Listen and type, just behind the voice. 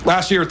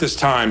Last year at this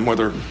time,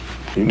 whether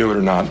you knew it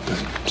or not, the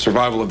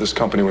survival of this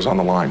company was on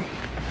the line.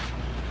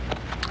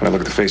 And I look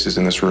at the faces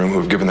in this room who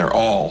have given their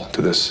all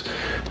to this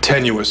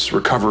tenuous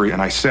recovery,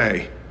 and I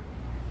say,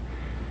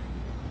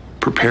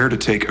 prepare to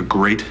take a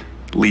great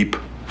leap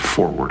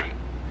forward.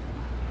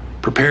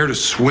 Prepare to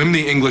swim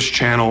the English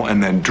Channel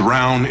and then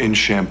drown in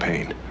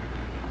champagne.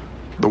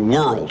 The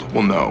world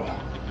will know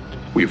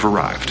we've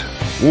arrived.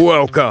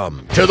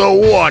 Welcome to the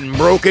One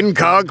Broken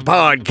Cog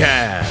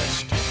Podcast.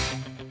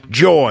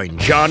 Join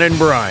John and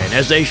Brian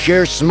as they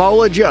share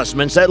small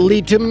adjustments that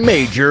lead to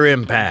major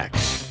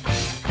impacts.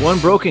 One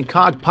Broken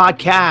Cog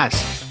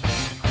Podcast.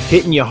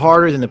 Hitting you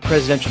harder than the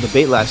presidential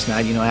debate last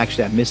night. You know,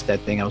 actually, I missed that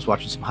thing. I was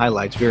watching some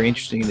highlights. Very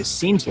interesting. And it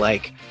seems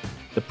like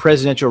the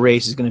presidential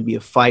race is going to be a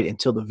fight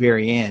until the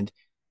very end.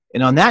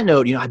 And on that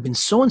note, you know, I've been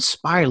so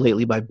inspired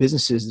lately by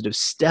businesses that have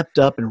stepped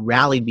up and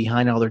rallied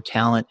behind all their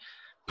talent,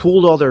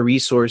 pooled all their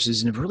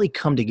resources, and have really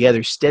come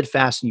together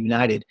steadfast and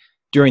united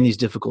during these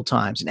difficult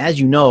times. And as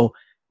you know,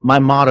 my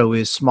motto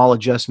is small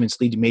adjustments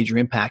lead to major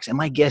impacts. And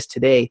my guest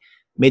today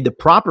made the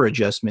proper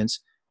adjustments,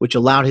 which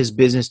allowed his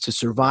business to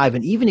survive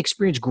and even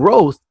experience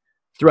growth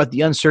throughout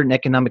the uncertain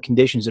economic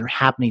conditions that are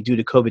happening due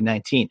to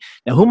COVID-19.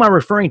 Now, whom I'm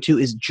referring to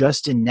is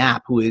Justin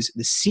Knapp, who is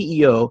the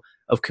CEO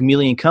of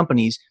Chameleon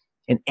Companies,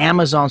 an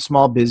Amazon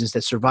small business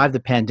that survived the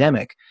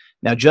pandemic.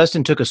 Now,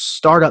 Justin took a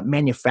startup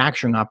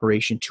manufacturing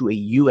operation to a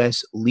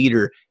U.S.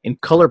 leader in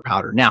color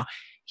powder. Now,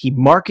 he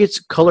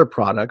markets color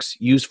products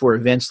used for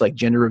events like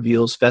gender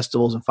reveals,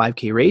 festivals, and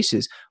 5K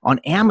races on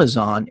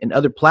Amazon and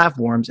other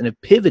platforms, and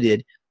have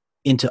pivoted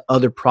into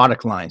other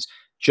product lines.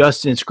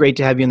 Justin, it's great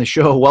to have you on the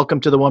show. Welcome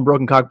to the One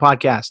Broken Cog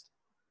Podcast.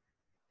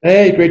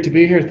 Hey, great to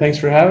be here. Thanks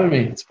for having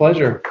me. It's a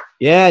pleasure.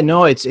 Yeah,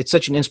 no, it's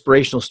such an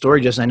inspirational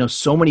story, Justin. I know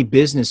so many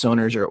business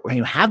owners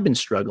have been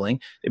struggling.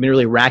 They've been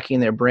really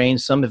racking their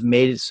brains. Some have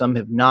made it, some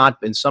have not,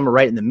 and some are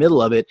right in the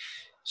middle of it.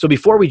 So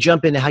before we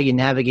jump into how you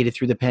navigated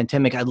through the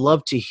pandemic, I'd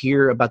love to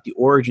hear about the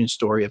origin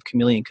story of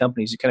Chameleon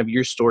Companies, kind of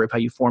your story of how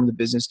you formed the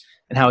business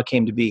and how it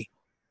came to be.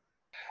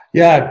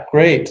 Yeah,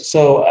 great.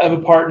 So I have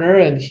a partner,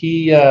 and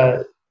he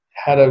had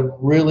a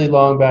really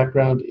long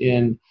background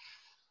in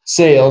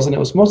sales, and it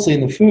was mostly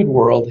in the food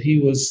world. He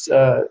was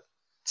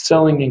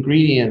selling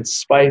ingredients,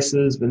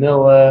 spices,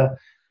 vanilla,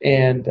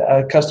 and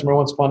a customer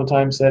once upon a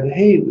time said,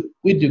 hey,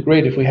 we'd do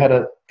great if we had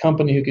a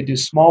company who could do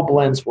small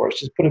blends for us.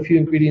 Just put a few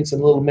ingredients in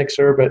a little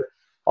mixer, but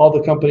all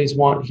the companies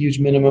want huge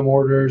minimum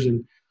orders.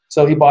 And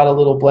so he bought a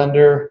little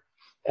blender,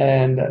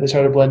 and they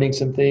started blending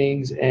some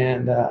things.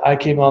 And I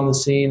came on the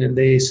scene, and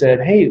they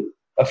said, hey,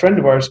 a friend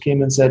of ours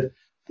came and said,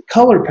 the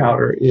color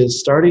powder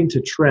is starting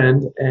to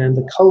trend, and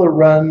the Color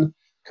Run,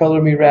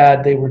 Color Me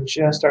Rad, they were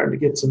just starting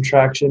to get some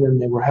traction, and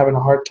they were having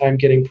a hard time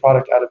getting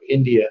product out of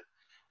India.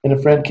 And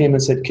a friend came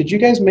and said, could you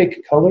guys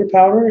make color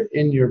powder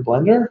in your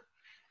blender?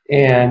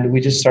 And we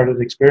just started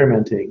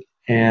experimenting.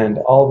 And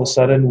all of a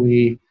sudden,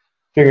 we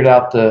figured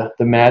out the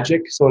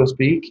magic, so to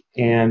speak,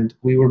 and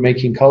we were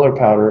making color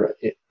powder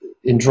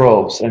in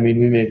droves. I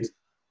mean, we made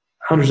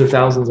hundreds of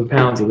thousands of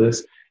pounds of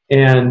this,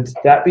 and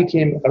that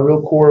became a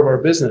real core of our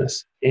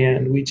business.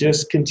 And we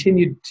just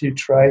continued to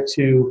try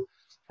to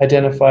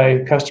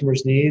identify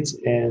customers' needs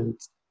and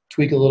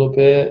tweak a little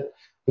bit.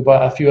 We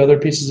bought a few other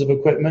pieces of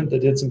equipment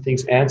that did some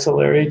things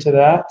ancillary to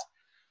that,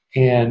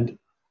 and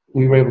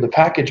we were able to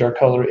package our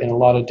color in a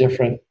lot of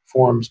different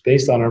forms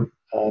based on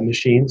our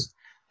machines.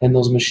 And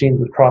those machines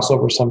would cross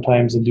over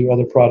sometimes and do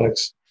other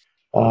products.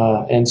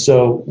 And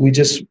so we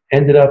just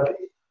ended up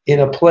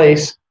in a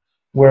place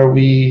where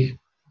we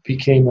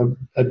became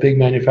a big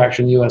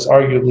manufacturer in the U.S.,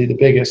 arguably the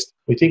biggest.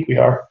 We think we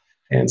are.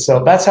 And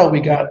so that's how we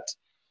got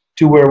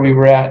to where we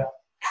were at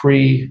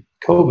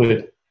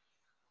pre-COVID.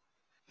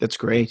 That's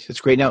great.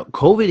 That's great. Now,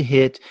 COVID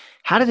hit.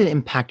 How did it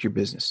impact your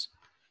business?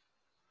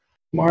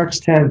 March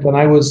 10th, and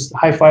I was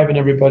high-fiving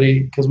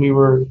everybody because we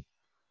were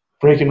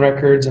breaking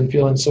records and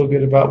feeling so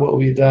good about what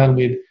we'd done.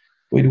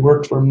 We'd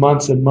worked for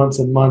months and months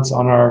and months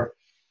on our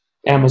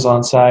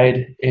Amazon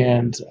side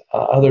and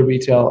other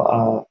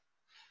retail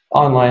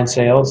online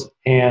sales.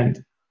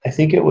 And I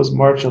think it was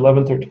March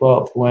 11th or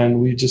 12th when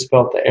we just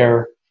felt the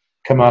air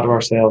come out of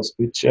our sales.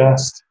 We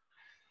just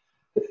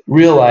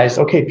realized,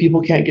 okay,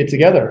 people can't get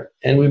together.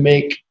 And we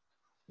make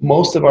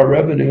most of our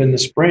revenue in the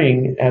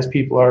spring as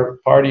people are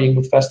partying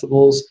with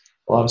festivals,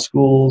 a lot of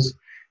schools.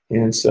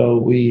 And so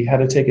we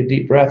had to take a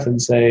deep breath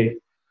and say,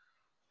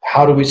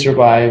 how do we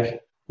survive?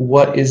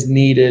 What is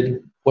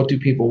needed? What do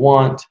people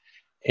want?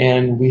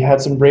 And we had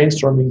some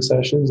brainstorming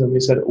sessions, and we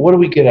said, what do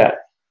we get at?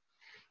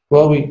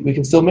 Well, we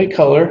can still make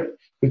color.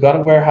 We've got a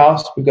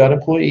warehouse. We've got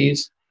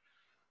employees.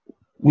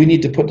 We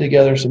need to put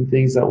together some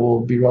things that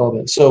will be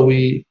relevant. So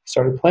we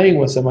started playing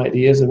with some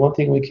ideas, and one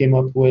thing we came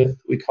up with,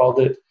 we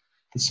called it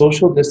the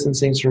Social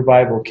Distancing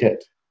Survival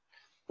Kit.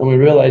 And we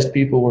realized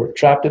people were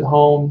trapped at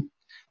home,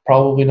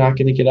 probably not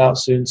going to get out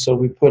soon, so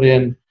we put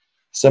in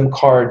some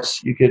cards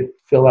you could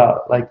fill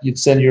out. Like you'd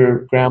send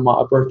your grandma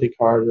a birthday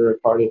card or a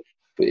card. It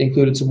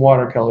included some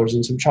watercolors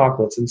and some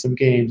chocolates and some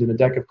games and a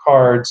deck of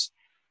cards.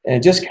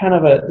 And just kind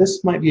of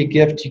this might be a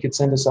gift you could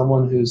send to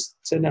someone who's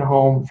sitting at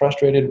home,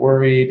 frustrated,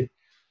 worried,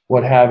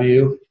 what have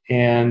you.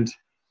 And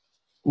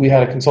we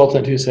had a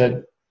consultant who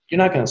said,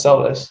 "You're not going to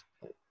sell this.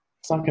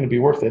 It's not going to be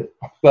worth it."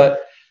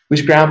 But we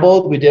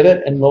scrambled, we did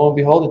it, and lo and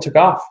behold, it took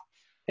off.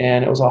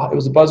 And it was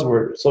a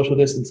buzzword, social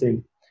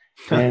distancing.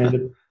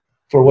 And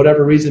for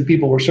whatever reason,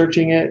 people were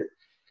searching it,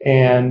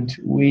 and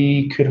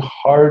we could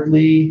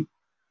hardly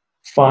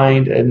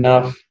find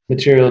enough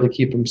material to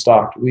keep them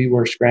stocked. We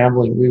were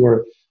scrambling. We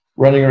were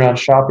running around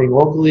shopping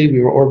locally.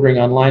 We were ordering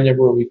online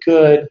everywhere we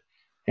could.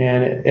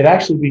 And it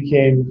actually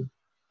became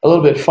a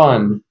little bit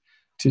fun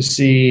to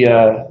see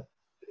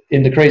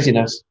in the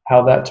craziness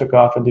how that took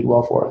off and did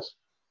well for us.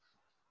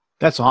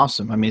 That's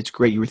awesome. I mean, it's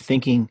great. You were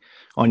thinking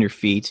on your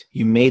feet.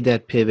 You made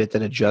that pivot,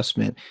 that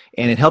adjustment,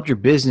 and it helped your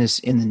business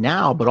in the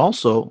now, but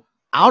also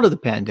out of the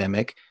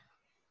pandemic.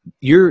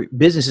 Your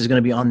business is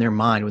going to be on their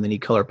mind when they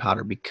need color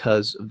powder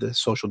because of the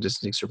social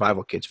distancing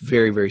survival kits.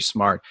 Very, very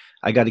smart.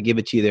 I got to give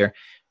it to you there.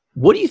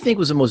 What do you think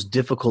was the most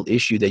difficult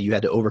issue that you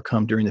had to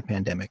overcome during the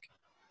pandemic?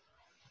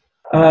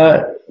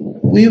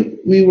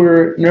 We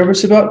were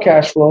nervous about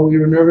cash flow. We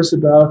were nervous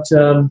about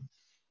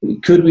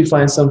could we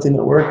find something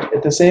that worked.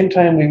 At the same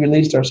time we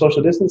released our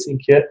social distancing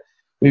kit,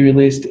 we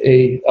released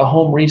a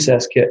home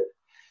recess kit.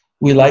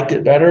 We liked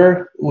it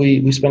better.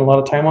 We spent a lot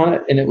of time on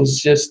it, and it was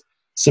just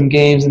some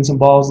games and some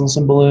balls and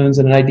some balloons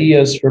and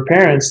ideas for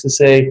parents to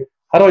say,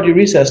 how do I do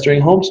recess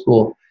during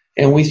homeschool?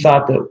 And we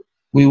thought that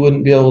we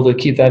wouldn't be able to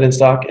keep that in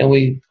stock, and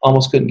we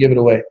almost couldn't give it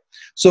away.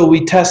 So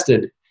we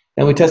tested,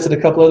 and we tested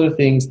a couple other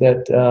things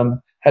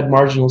that had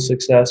marginal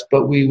success,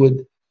 but we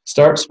would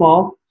start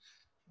small,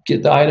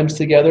 get the items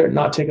together,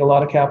 not take a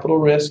lot of capital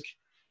risk,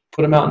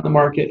 put them out in the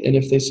market, and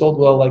if they sold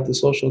well, like the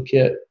social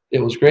kit, it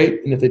was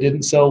great. And if they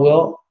didn't sell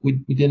well, we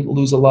didn't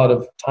lose a lot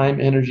of time,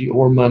 energy,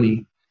 or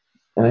money.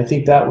 And I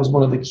think that was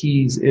one of the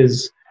keys,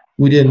 is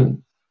we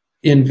didn't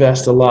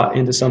invest a lot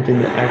into something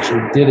that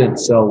actually didn't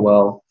sell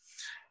well.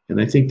 And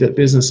I think that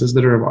businesses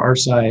that are of our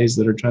size,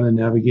 that are trying to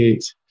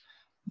navigate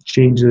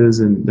changes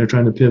and they're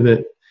trying to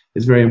pivot,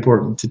 it's very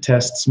important to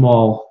test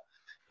small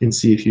and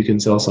see if you can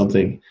sell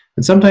something.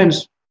 And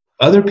sometimes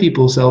other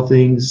people sell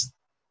things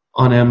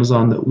on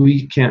Amazon that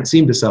we can't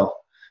seem to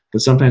sell,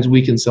 but sometimes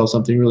we can sell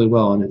something really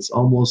well, and it's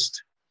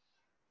almost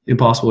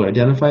impossible to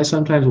identify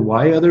sometimes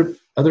why other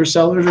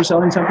sellers are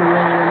selling something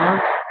well or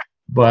not.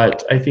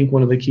 But I think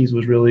one of the keys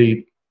was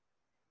really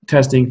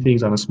testing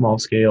things on a small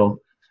scale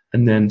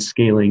and then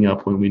scaling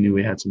up when we knew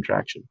we had some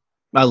traction.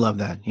 I love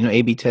that.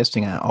 A/B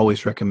testing I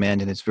always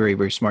recommend, and it's very,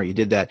 very smart you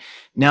did that.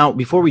 Now,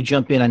 before we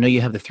jump in, I know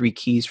you have the 3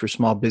 keys for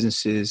small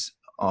businesses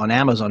on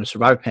Amazon to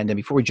survive a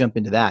pandemic. Before we jump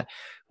into that,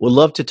 we'd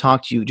love to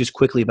talk to you just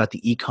quickly about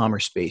the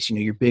e-commerce space.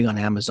 You're big on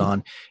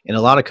Amazon, and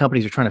a lot of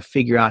companies are trying to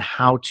figure out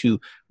how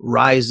to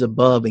rise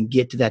above and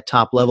get to that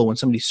top level when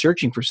somebody's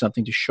searching for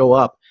something to show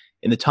up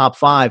in the top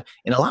 5.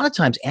 And a lot of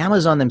times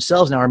Amazon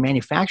themselves now are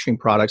manufacturing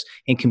products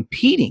and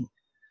competing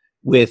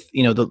with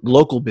the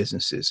local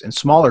businesses and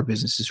smaller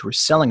businesses who are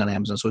selling on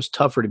Amazon. So it's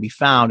tougher to be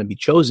found and be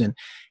chosen.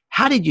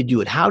 How did you do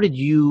it? How did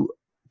you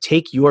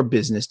take your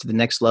business to the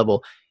next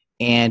level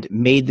and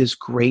made this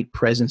great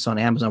presence on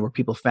Amazon where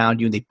people found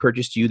you and they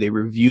purchased you, they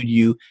reviewed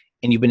you,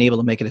 and you've been able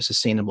to make it a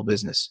sustainable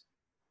business?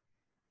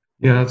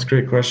 Yeah, that's a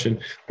great question.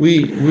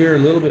 We're a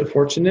little bit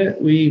fortunate.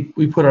 We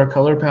put our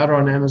color powder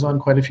on Amazon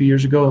quite a few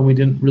years ago, and we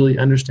didn't really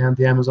understand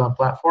the Amazon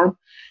platform.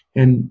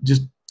 And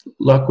just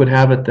luck would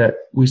have it that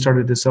we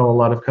started to sell a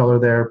lot of color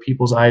there.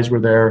 People's eyes were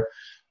there.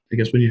 I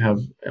guess when you have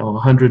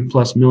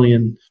 100+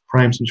 million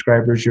Prime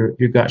subscribers,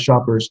 you've got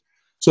shoppers.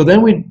 So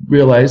then we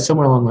realized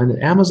somewhere along the line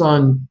that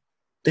Amazon,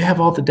 they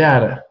have all the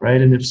data, right?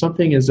 And if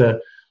something is a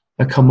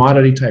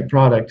commodity type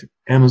product,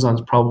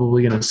 Amazon's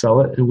probably going to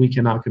sell it, and we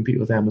cannot compete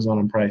with Amazon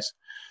on price.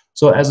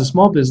 So as a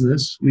small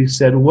business, we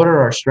said, what are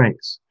our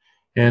strengths?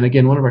 And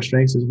again, one of our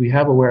strengths is we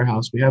have a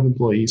warehouse, we have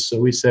employees. So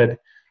we said,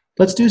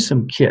 let's do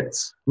some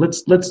kits.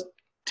 Let's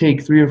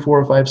take 3 or 4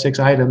 or 5, 6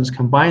 items,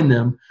 combine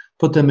them,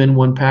 put them in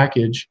one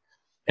package,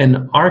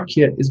 and our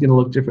kit is going to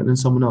look different than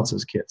someone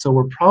else's kit. So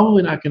we're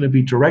probably not going to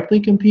be directly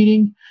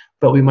competing,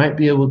 but we might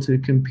be able to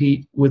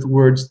compete with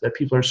words that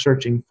people are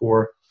searching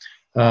for.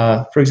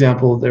 For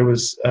example, there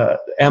was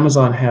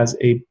Amazon has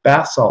a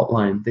bath salt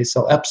line. They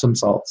sell Epsom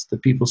salts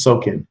that people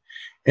soak in,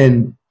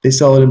 and they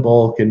sell it in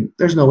bulk, and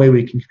there's no way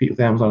we can compete with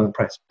Amazon on the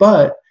price.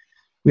 But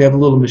we have a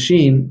little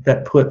machine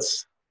that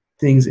puts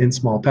things in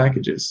small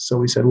packages. So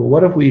we said, well,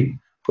 what if we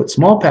put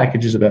small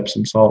packages of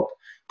Epsom salt,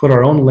 put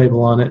our own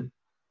label on it,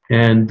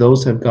 and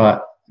those have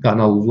gotten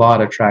a lot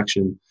of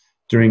traction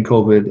during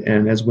COVID.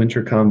 And as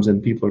winter comes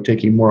and people are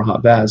taking more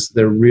hot baths,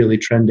 they're really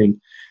trending.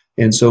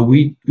 And so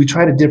we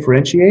try to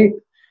differentiate,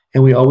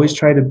 and we always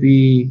try to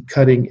be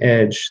cutting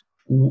edge.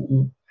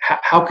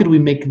 How could we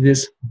make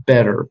this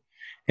better?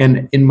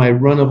 And in my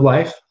run of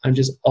life, I'm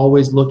just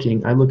always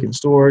looking. I look in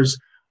stores,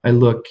 I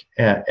look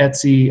at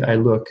Etsy, I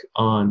look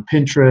on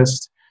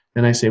Pinterest,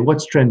 and I say,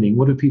 what's trending?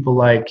 What do people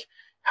like?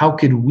 How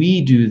could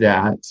we do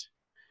that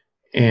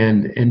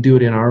and do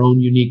it in our own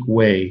unique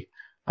way?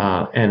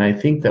 And I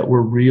think that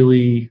we're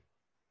really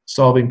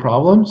solving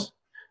problems,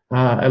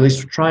 at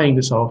least trying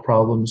to solve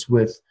problems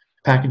with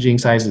packaging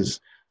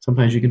sizes.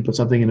 Sometimes you can put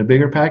something in a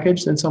bigger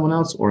package than someone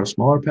else, or a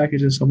smaller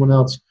package than someone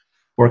else,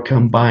 or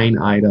combine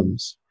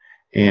items.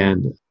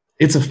 And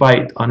it's a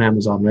fight on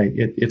Amazon, right?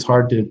 It's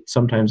hard to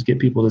sometimes get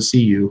people to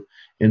see you.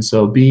 And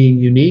so being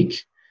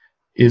unique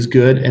is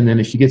good. And then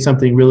if you get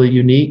something really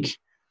unique,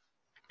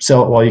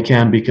 sell it while you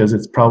can, because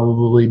it's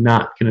probably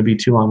not going to be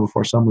too long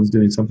before someone's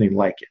doing something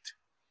like it.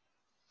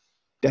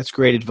 That's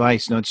great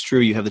advice. No, it's true.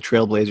 You have the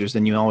trailblazers,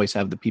 then you always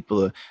have the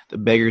people, the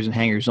beggars and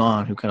hangers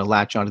on who kind of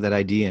latch onto that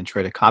idea and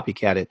try to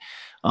copycat it.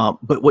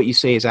 But what you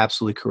say is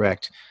absolutely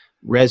correct.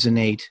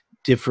 Resonate,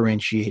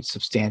 differentiate,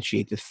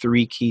 substantiate, the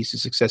 3 keys to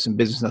success in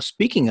business. Now,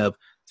 speaking of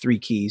 3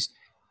 keys,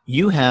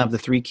 you have the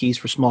 3 keys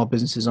for small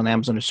businesses on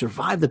Amazon to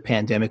survive the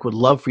pandemic. Would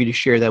love for you to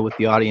share that with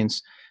the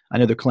audience. I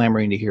know they're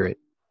clamoring to hear it.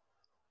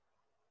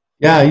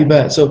 Yeah, you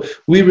bet. So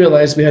we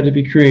realized we had to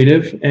be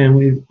creative, and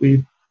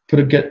we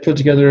put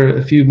together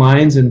a few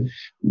minds, and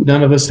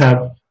none of us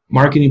have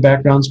marketing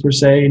backgrounds per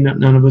se.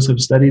 None of us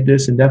have studied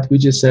this in depth. We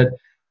just said,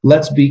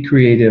 let's be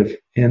creative.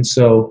 And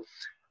so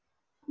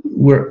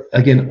we're,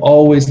 again,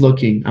 always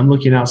looking. I'm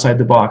looking outside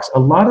the box. A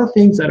lot of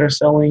things that are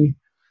selling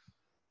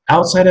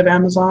outside of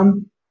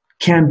Amazon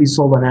can be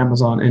sold on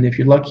Amazon. And if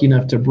you're lucky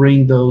enough to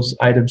bring those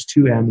items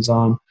to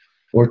Amazon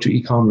or to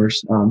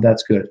e-commerce,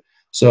 that's good.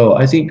 So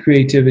I think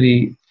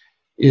creativity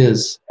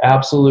is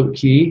absolute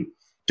key.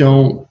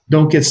 Don't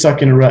get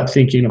stuck in a rut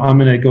thinking, I'm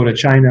going to go to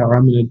China, or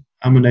I'm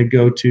going to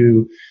go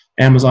to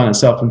Amazon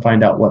itself and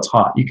find out what's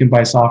hot. You can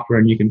buy software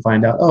and you can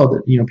find out,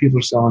 people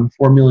are selling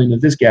 4 million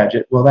of this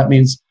gadget. Well, that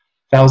means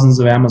thousands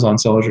of Amazon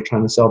sellers are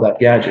trying to sell that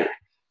gadget.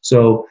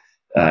 So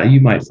you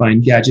might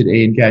find gadget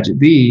A and gadget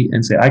B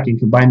and say, I can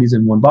combine these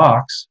in one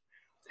box.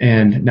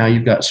 And now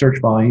you've got search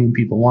volume.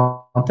 People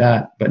want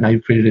that, but now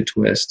you've created a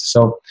twist.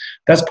 So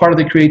that's part of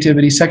the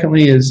creativity.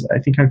 Secondly is, I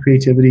think, on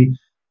creativity,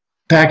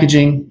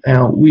 packaging.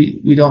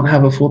 We don't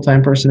have a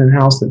full-time person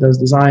in-house that does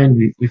design.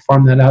 We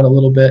farm that out a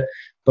little bit,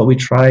 but we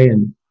try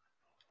and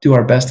do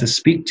our best to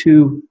speak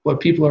to what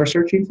people are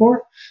searching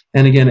for.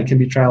 And again, it can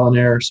be trial and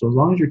error. So as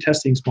long as you're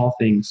testing small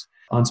things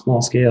on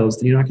small scales,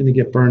 then you're not going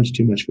to get burned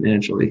too much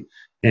financially.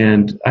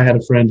 And I had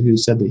a friend who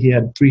said that he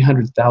had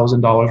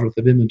 $300,000 worth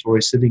of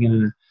inventory sitting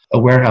in a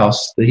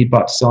warehouse that he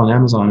bought to sell on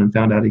Amazon, and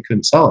found out he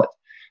couldn't sell it.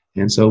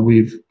 And so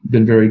we've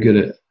been very good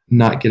at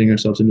not getting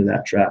ourselves into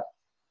that trap.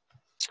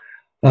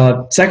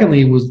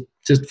 Secondly was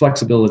just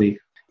flexibility.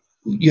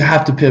 You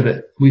have to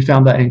pivot. We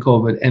found that in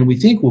COVID, and we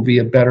think we'll be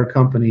a better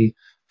company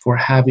for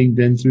having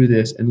been through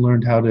this and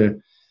learned how to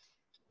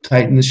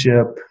tighten the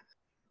ship,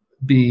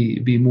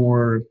 be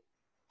more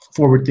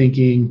forward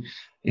thinking,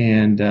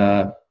 and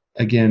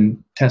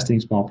again, testing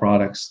small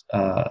products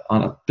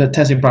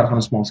testing products on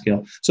a small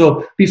scale.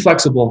 So be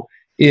flexible.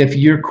 If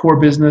your core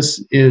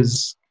business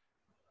is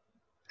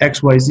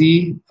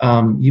XYZ,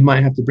 you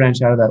might have to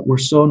branch out of that. We're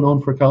so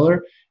known for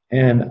color.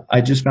 And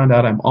I just found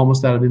out I'm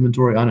almost out of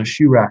inventory on a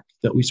shoe rack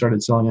that we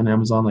started selling on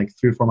Amazon like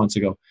 3 or 4 months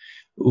ago.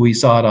 We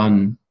saw it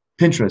on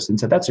Pinterest and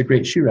said, that's a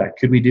great shoe rack.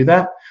 Could we do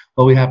that?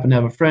 Well, we happen to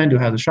have a friend who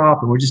has a shop,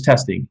 and we're just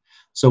testing.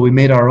 So we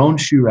made our own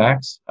shoe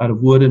racks out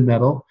of wood and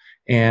metal.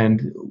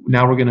 And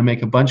now we're going to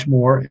make a bunch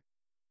more,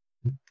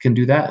 can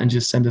do that, and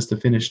just send us the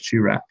finished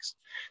shoe racks.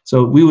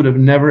 So we would have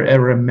never,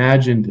 ever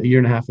imagined a year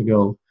and a half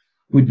ago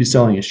we'd be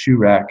selling a shoe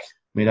rack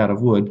made out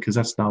of wood, because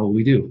that's not what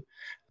we do.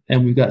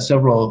 And we've got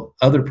several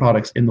other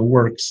products in the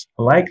works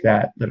like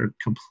that are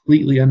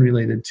completely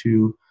unrelated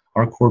to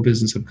our core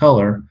business of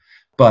color,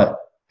 but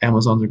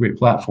Amazon's a great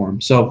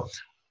platform. So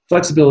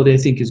flexibility, I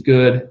think, is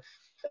good.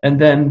 And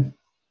then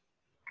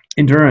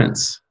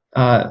endurance.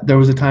 There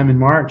was a time in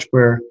March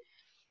where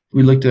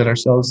we looked at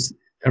ourselves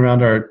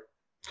around our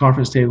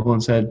conference table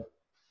and said,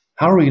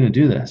 how are we going to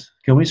do this?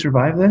 Can we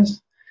survive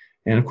this?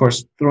 And of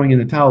course, throwing in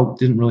the towel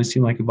didn't really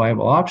seem like a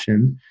viable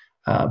option.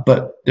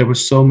 But there were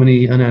so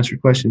many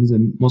unanswered questions,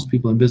 and most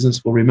people in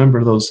business will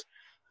remember those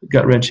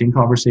gut-wrenching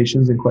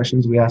conversations and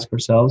questions we ask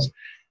ourselves.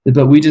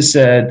 But we just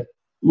said,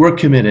 we're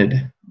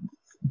committed.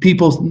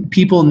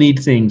 People need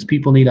things.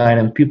 People need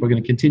items. People are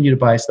going to continue to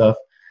buy stuff.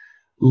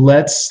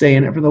 Let's stay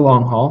in it for the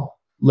long haul.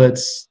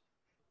 Let's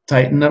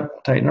tighten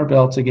our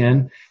belts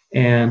again,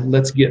 and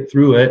let's get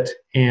through it.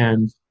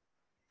 And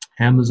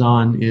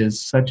Amazon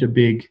is such a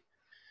big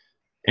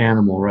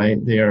animal,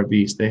 right? They are a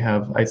beast. They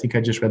have, I think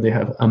I just read, they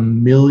have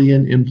 1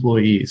 million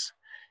employees.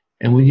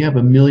 And when you have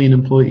 1 million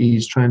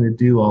employees trying to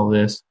do all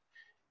this,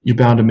 you're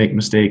bound to make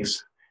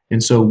mistakes.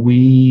 And so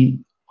we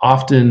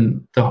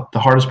often, the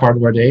hardest part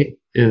of our day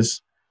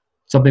is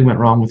something went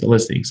wrong with the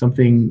listing.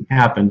 Something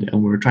happened,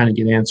 and we were trying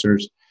to get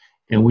answers.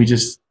 And we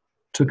just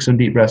took some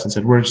deep breaths and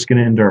said, we're just going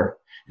to endure.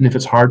 And if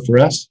it's hard for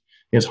us,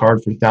 it's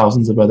hard for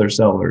thousands of other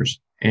sellers.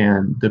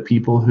 And the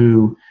people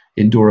who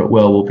endure it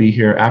well will be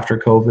here after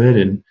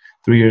COVID, and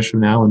 3 years from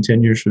now, and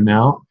 10 years from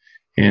now.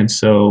 And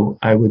so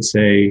I would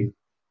say,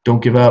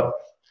 don't give up,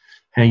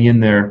 hang in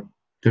there.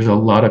 There's a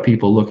lot of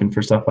people looking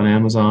for stuff on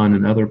Amazon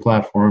and other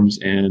platforms,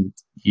 and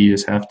you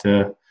just have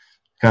to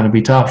kind of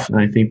be tough. And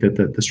I think that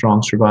the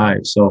strong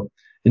survive. So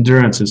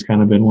endurance has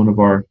kind of been one of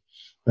our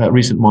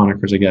recent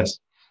monikers, I guess.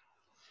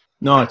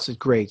 No, it's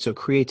great. So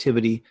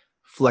creativity,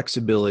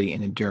 flexibility,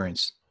 and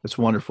endurance. That's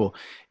wonderful.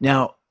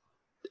 Now,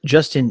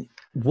 Justin,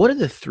 what are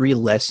the 3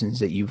 lessons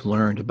that you've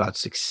learned about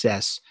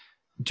success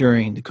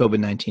during the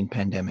COVID-19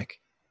 pandemic?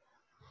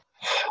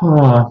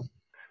 I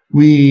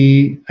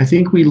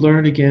think we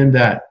learned again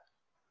that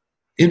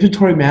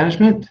inventory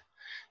management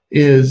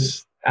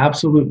is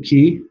absolute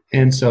key.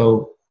 And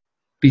so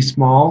be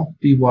small,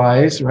 be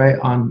wise, right,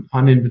 on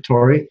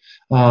inventory.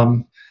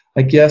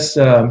 I guess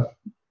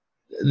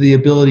the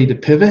ability to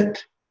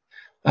pivot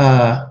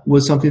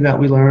was something that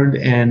we learned,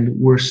 and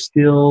we're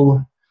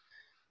still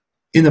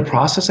in the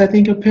process, I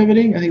think, of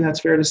pivoting. I think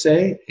that's fair to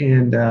say.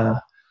 And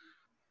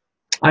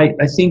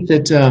I think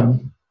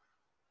that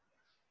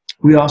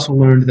we also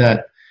learned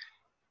that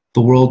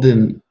the world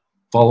didn't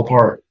fall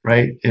apart,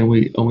 right? And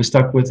we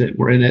stuck with it.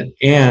 We're in it.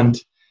 And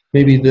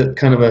maybe the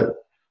kind of a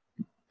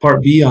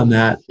part B on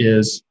that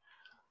is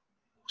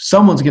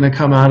someone's going to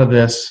come out of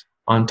this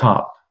on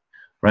top,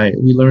 right?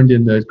 We learned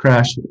in the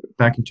crash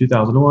back in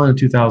 2001 and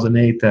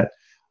 2008 that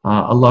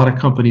a lot of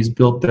companies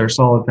built their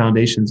solid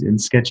foundations in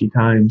sketchy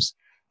times.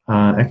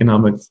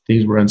 Economic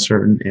things were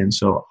uncertain. And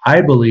so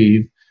I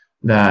believe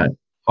that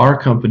our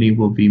company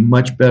will be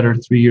much better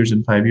 3 years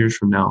and 5 years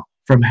from now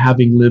from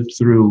having lived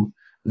through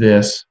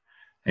this.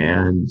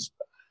 And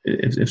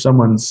if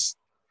someone's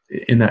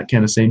in that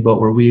kind of same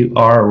boat where we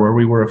are or where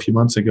we were a few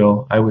months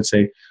ago, I would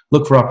say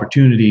look for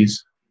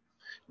opportunities.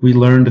 We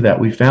learned that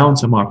we found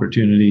some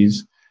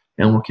opportunities,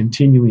 and we're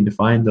continuing to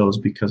find those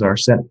because our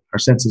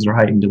senses are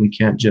heightened, and we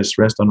can't just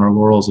rest on our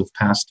laurels of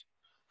past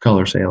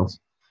color sales.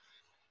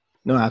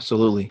 No,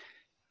 absolutely.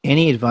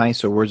 Any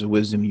advice or words of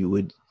wisdom you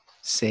would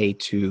say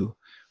to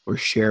or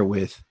share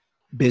with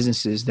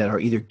businesses that are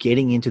either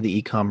getting into the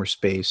e-commerce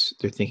space,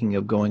 they're thinking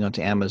of going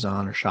onto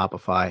Amazon or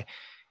Shopify,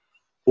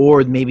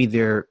 or maybe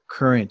their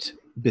current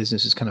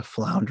business is kind of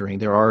floundering.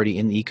 They're already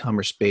in the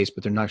e-commerce space,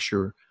 but they're not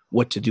sure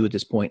what to do at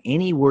this point.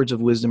 Any words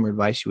of wisdom or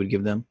advice you would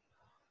give them?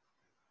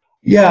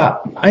 Yeah,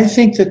 I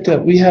think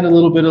that we had a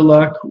little bit of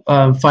luck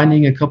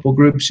finding a couple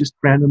groups just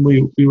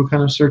randomly. We were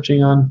kind of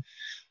searching on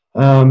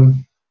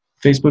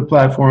Facebook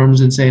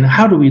platforms and saying,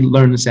 how do we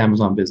learn this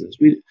Amazon business?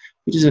 We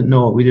just didn't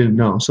know what we didn't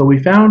know. So we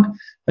found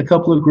a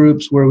couple of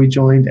groups where we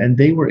joined, and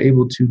they were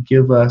able to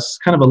give us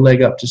kind of a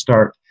leg up to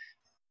start.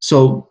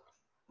 So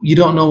you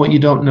don't know what you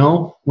don't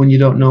know when you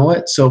don't know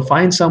it. So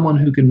find someone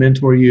who can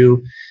mentor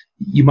you.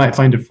 You might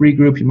find a free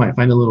group. You might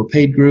find a little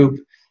paid group,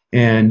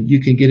 and you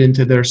can get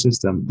into their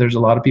system. There's a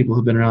lot of people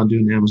who've been around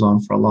doing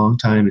Amazon for a long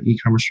time and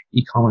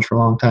e-commerce for a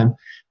long time.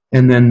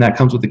 And then that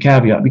comes with the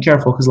caveat. Be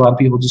careful, because a lot of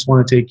people just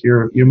want to take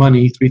your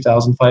money,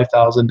 $3,000,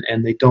 $5,000,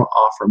 and they don't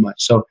offer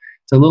much. So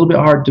it's a little bit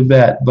hard to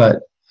vet,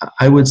 but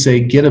I would say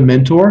get a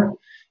mentor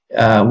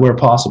where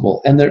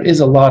possible. And there is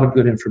a lot of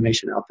good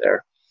information out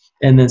there.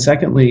 And then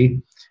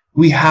secondly,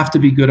 we have to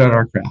be good at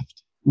our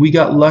craft. We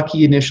got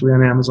lucky initially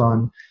on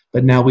Amazon,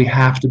 but now we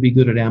have to be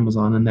good at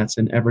Amazon, and that's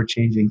an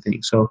ever-changing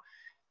thing. So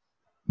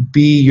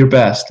be your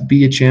best,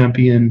 be a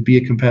champion, be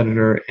a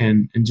competitor,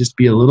 and just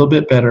be a little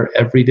bit better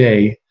every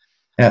day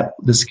at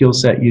the skill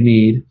set you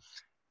need.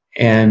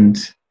 And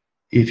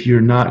if you're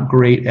not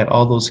great at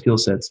all those skill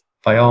sets,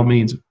 by all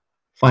means,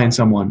 find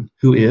someone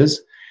who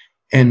is.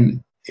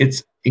 And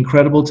it's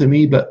incredible to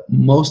me, but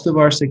most of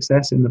our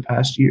success in the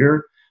past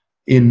year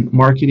in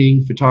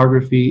marketing,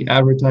 photography,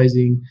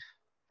 advertising,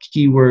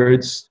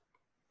 keywords,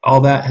 all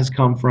that has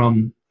come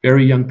from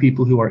very young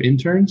people who are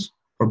interns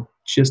or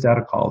just out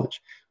of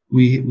college.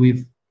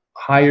 We've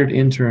hired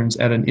interns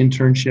at an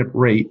internship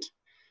rate.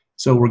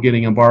 So we're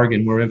getting a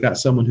bargain where we've got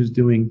someone who's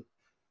doing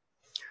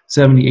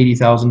 $70,000,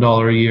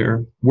 $80,000 a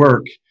year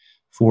work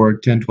for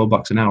 $10,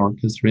 $12 an hour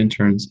because they're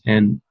interns.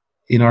 And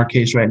in our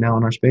case right now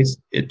in our space,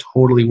 it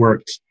totally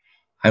works.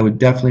 I would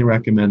definitely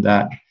recommend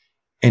that.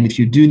 And if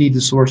you do need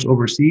to source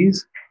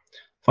overseas,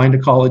 find a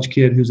college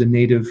kid who's a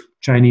native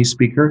Chinese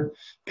speaker,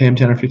 pay them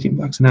 $10 or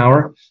 $15 an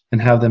hour,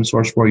 and have them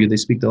source for you. They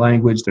speak the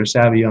language, they're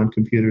savvy on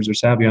computers, they're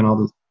savvy on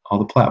all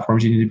the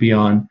platforms you need to be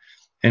on.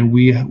 And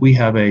we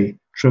have a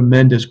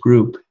tremendous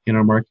group in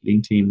our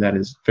marketing team that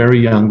is very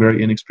young,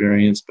 very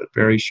inexperienced, but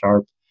very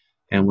sharp,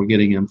 and we're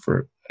getting them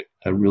for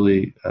a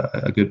really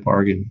a good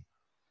bargain.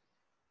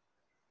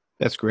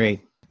 That's great.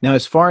 Now,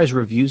 as far as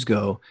reviews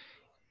go,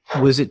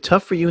 was it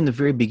tough for you in the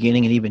very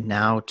beginning and even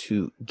now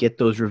to get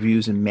those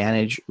reviews and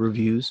manage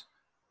reviews?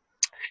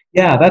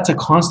 Yeah, that's a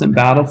constant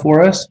battle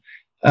for us.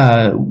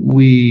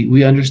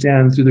 We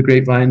understand through the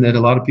grapevine that a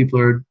lot of people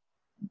are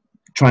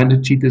trying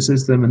to cheat the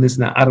system and this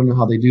and that. I don't know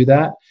how they do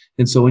that.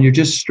 And so when you're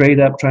just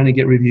straight up trying to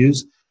get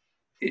reviews,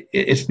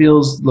 it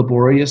feels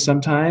laborious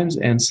sometimes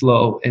and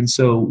slow. And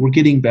so we're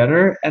getting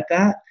better at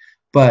that,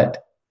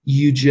 but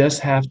you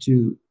just have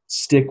to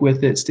stick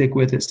with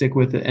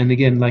it. And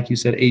again, like you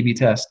said, A/B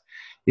test.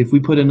 If we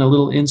put in a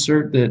little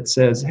insert that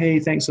says, hey,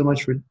 thanks so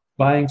much for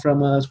buying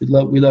from us, we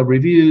love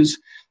reviews,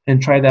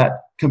 and try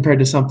that compared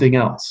to something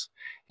else.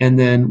 And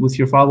then with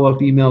your follow-up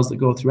emails that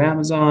go through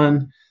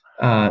Amazon,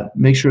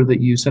 make sure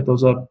that you set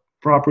those up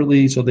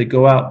properly so they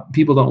go out.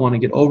 People don't want to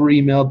get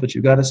over-emailed, but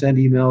you've got to send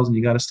emails and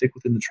you got to stick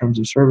within the terms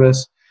of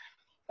service.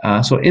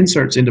 So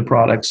inserts into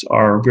products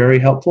are very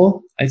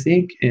helpful, I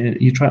think. And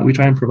we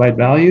try and provide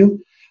value.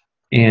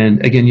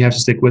 And again, you have to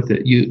stick with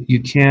it.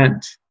 You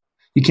can't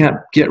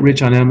get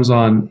rich on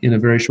Amazon in a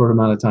very short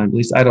amount of time. At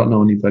least I don't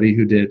know anybody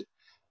who did.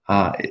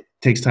 It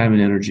takes time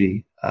and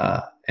energy.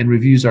 And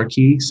reviews are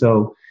key.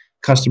 So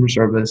customer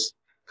service,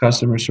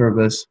 customer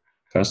service,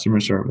 customer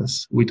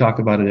service. We talk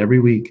about it every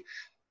week.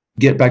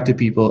 Get back to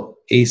people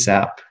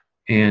ASAP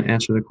and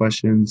answer their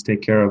questions,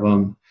 take care of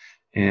them.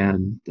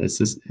 And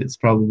it's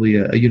probably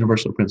a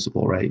universal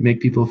principle, right? Make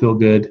people feel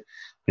good,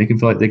 make them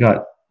feel like they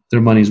got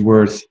their money's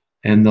worth,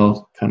 and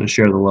they'll kind of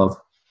share the love.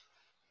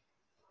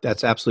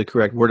 That's absolutely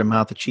correct. Word of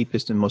mouth, the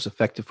cheapest and most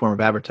effective form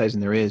of advertising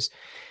there is.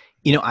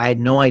 I had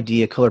no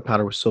idea color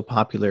powder was so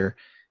popular,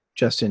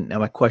 Justin. Now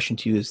my question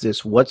to you is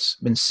this: what's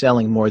been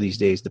selling more these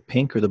days, the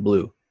pink or the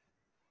blue?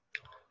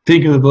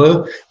 Pink or the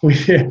blue?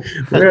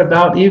 We're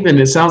about even.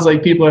 It sounds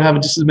like people are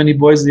having just as many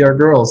boys as they are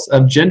girls.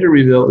 Gender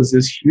reveal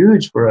is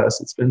huge for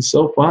us. It's been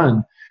so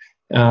fun.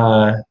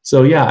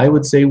 So yeah, I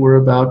would say we're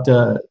about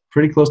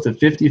pretty close to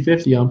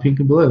 50-50 on pink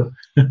and blue.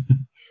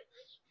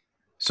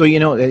 So,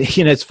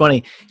 it's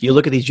funny. You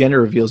look at these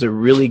gender reveals, it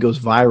really goes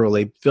viral.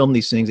 They film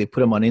these things, they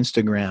put them on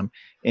Instagram,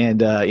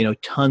 and,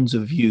 tons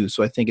of views.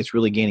 So I think it's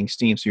really gaining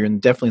steam. So you're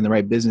definitely in the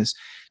right business.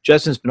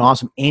 Justin, it's been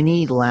awesome.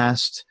 Any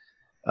last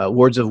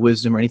words of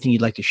wisdom or anything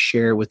you'd like to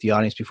share with the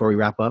audience before we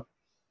wrap up?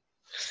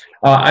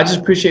 I just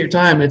appreciate your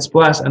time. It's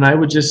blessed. And I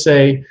would just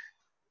say,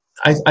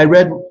 I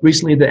read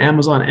recently that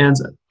Amazon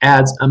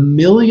adds 1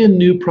 million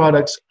new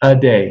products a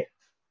day.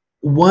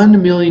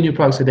 1 million new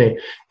products a day.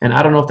 And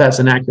I don't know if that's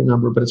an accurate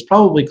number, but it's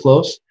probably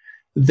close.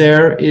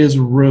 There is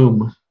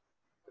room.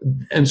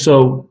 And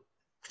so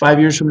 5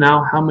 years from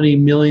now, how many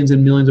millions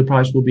and millions of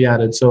products will be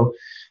added? So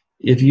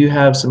if you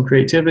have some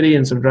creativity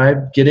and some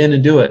drive, get in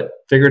and do it.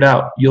 Figure it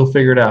out. You'll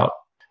figure it out.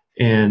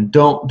 And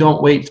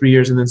don't wait 3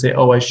 years and then say,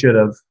 oh, I should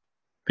have.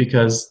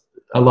 Because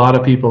a lot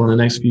of people in the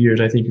next few years,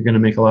 I think, are going to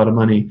make a lot of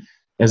money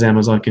as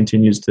Amazon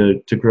continues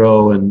to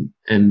grow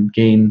and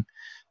gain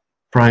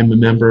Prime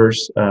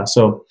members.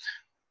 So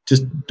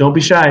just don't be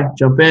shy.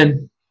 Jump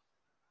in.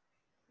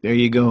 There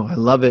you go. I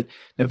love it.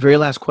 Now, very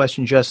last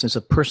question, Justin. It's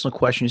a personal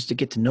question just to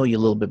get to know you a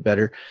little bit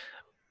better.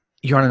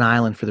 You're on an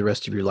island for the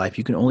rest of your life.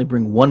 You can only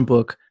bring one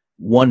book,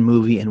 one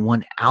movie, and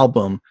one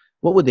album.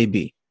 What would they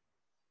be?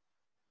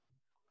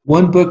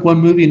 One book, one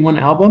movie, and one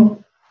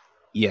album?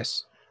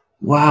 Yes.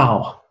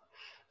 Wow.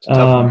 It's a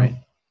tough one, right?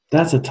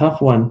 That's a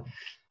tough one.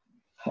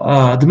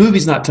 The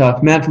movie's not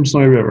tough. Man from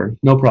Snowy River.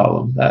 No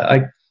problem.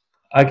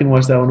 I can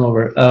watch that one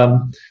over.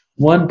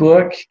 One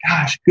book,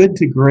 gosh, Good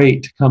to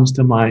Great comes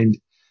to mind.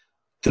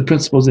 The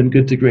principles in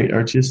Good to Great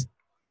are just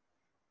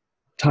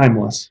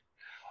timeless.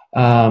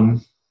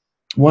 One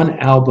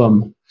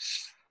album,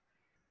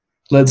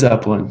 Led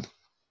Zeppelin.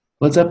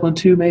 Led Zeppelin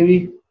 2,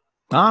 maybe?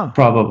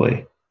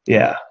 Probably.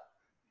 Yeah.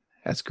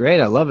 That's great.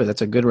 I love it.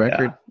 That's a good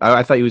record. Yeah.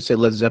 I thought you would say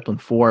Led Zeppelin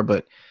 4,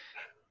 but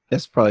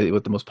that's probably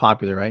the most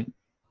popular, right?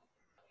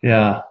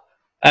 Yeah.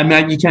 I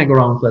mean, you can't go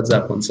wrong with Led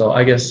Zeppelin, so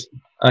I guess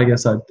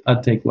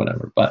I'd take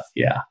whatever, but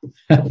yeah.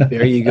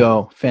 There you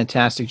go.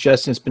 Fantastic.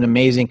 Justin, it's been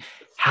amazing.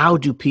 How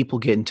do people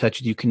get in touch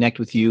with you, connect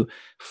with you,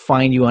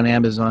 find you on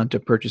Amazon to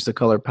purchase the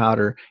color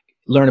powder,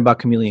 learn about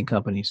Chameleon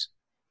Companies?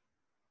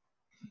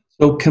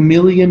 So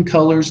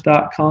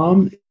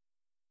chameleoncolors.com.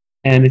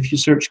 And if you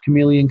search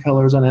Chameleon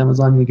Colors on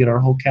Amazon, you'll get our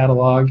whole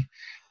catalog.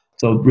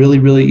 So really,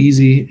 really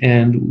easy.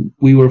 And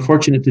we were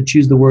fortunate to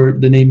choose the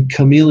name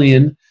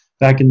Chameleon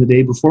back in the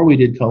day before we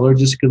did color,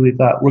 just because we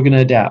thought we're going to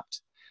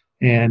adapt.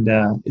 And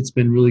it's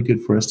been really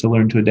good for us to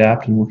learn to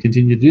adapt, and we'll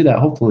continue to do that,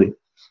 hopefully.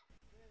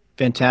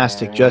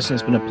 Fantastic. Justin,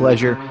 it's been a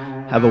pleasure.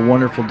 Have a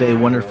wonderful day,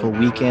 wonderful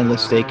weekend.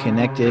 Let's stay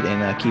connected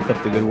and keep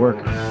up the good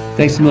work.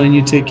 Thanks a million.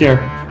 You take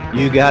care.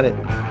 You got it.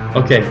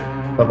 Okay.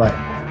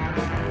 Bye-bye.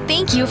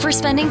 Thank you for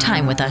spending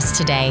time with us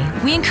today.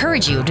 We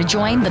encourage you to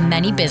join the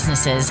many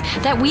businesses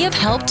that we have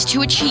helped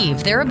to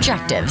achieve their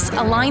objectives,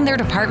 align their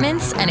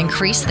departments, and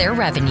increase their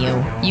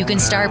revenue. You can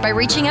start by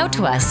reaching out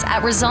to us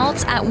at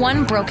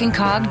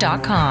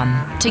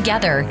results@onebrokencog.com.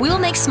 Together, we will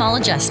make small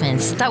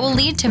adjustments that will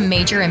lead to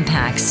major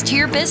impacts to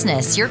your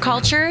business, your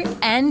culture,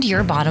 and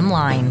your bottom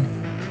line.